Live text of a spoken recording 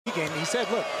game, he said,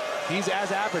 look, he's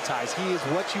as advertised. He is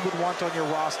what you would want on your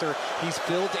roster. He's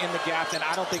filled in the gaps, and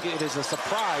I don't think it is a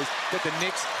surprise that the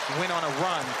Knicks went on a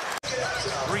run.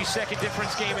 3-second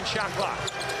difference game in shot clock.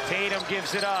 Tatum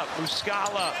gives it up.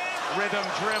 Muscala, rhythm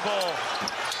dribble.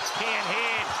 Can't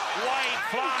hit. White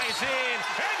flies in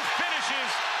and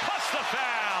finishes, plus the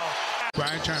foul.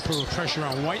 Brian trying to put a little pressure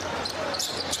on White.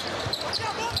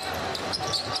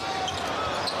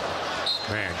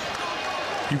 Man,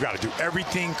 you got to do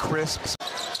everything crisp.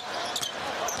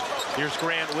 Here's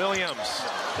Grant Williams,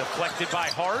 deflected by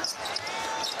Hart.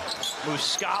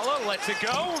 Muscala lets it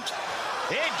go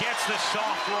and gets the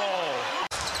soft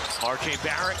roll. R.J.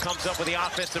 Barrett comes up with the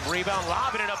offensive rebound,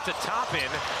 lobbing it up to Toppin.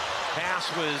 Pass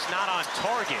was not on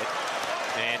target,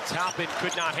 and Toppin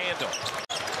could not handle.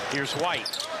 Here's White.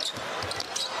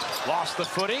 Lost the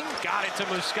footing, got it to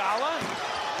Muscala,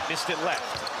 missed it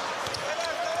left.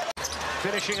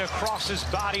 Finishing across his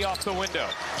body off the window.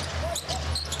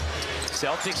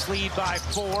 Celtics lead by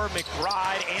 4.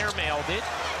 McBride airmailed it.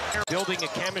 Building a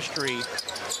chemistry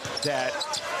that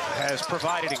has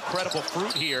provided incredible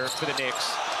fruit here for the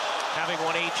Knicks, having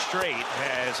won 8 straight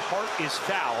as Hart is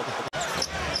fouled.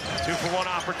 2-for-1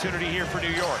 opportunity here for New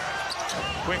York.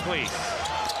 Quickly.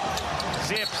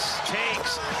 Zips,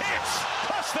 takes, hits,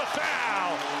 plus the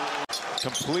foul.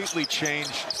 Completely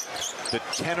changed the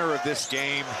tenor of this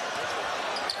game.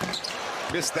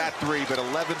 Missed that 3, but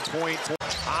 11 points.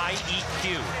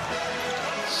 IEQ.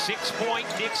 6-point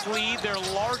Knicks lead, their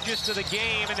largest of the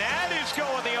game, and that is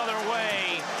going the other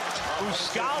way.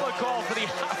 Muscala called for the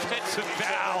offensive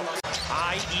foul.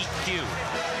 IEQ.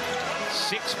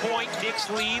 6-point Knicks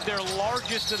lead, their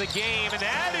largest of the game, and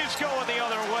that is going the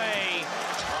other way.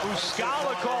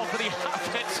 Muscala called for the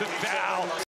offensive foul.